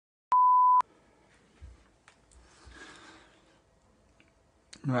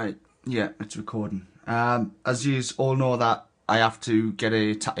Right, yeah, it's recording. As you all know that I have to get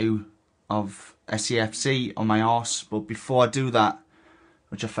a tattoo of SAFC on my arse, but before I do that,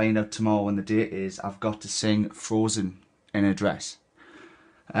 which I find out tomorrow when the date is, I've got to sing Frozen in a dress.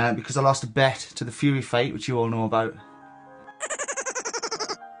 Because I lost a bet to the Fury fight, which you all know about.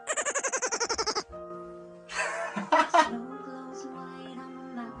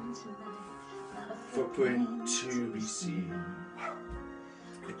 Footprint to be seen,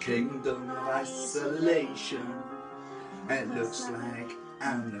 the kingdom of isolation. It looks like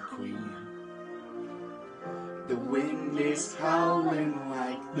I'm the queen. The wind is howling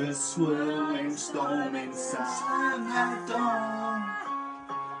like the swirling storm inside.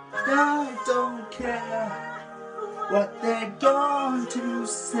 I don't care what they're going to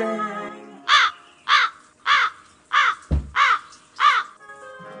say.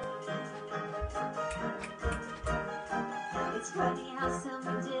 It's funny how some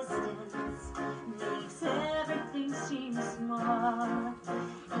distance makes everything seem small.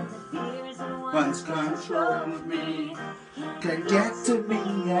 And the fears that once controlled me Can't get to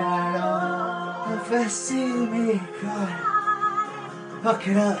me at all. If I see me cry, fuck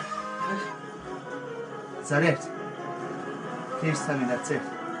it up. Is that it? Please tell me that's it.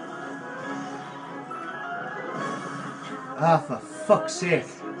 Ah, for fuck's sake.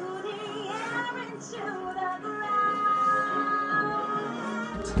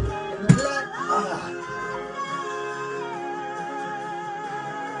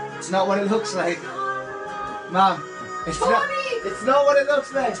 It's not what it looks like. Mom, it's not what it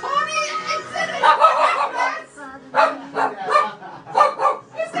looks like. Tony, it's in it!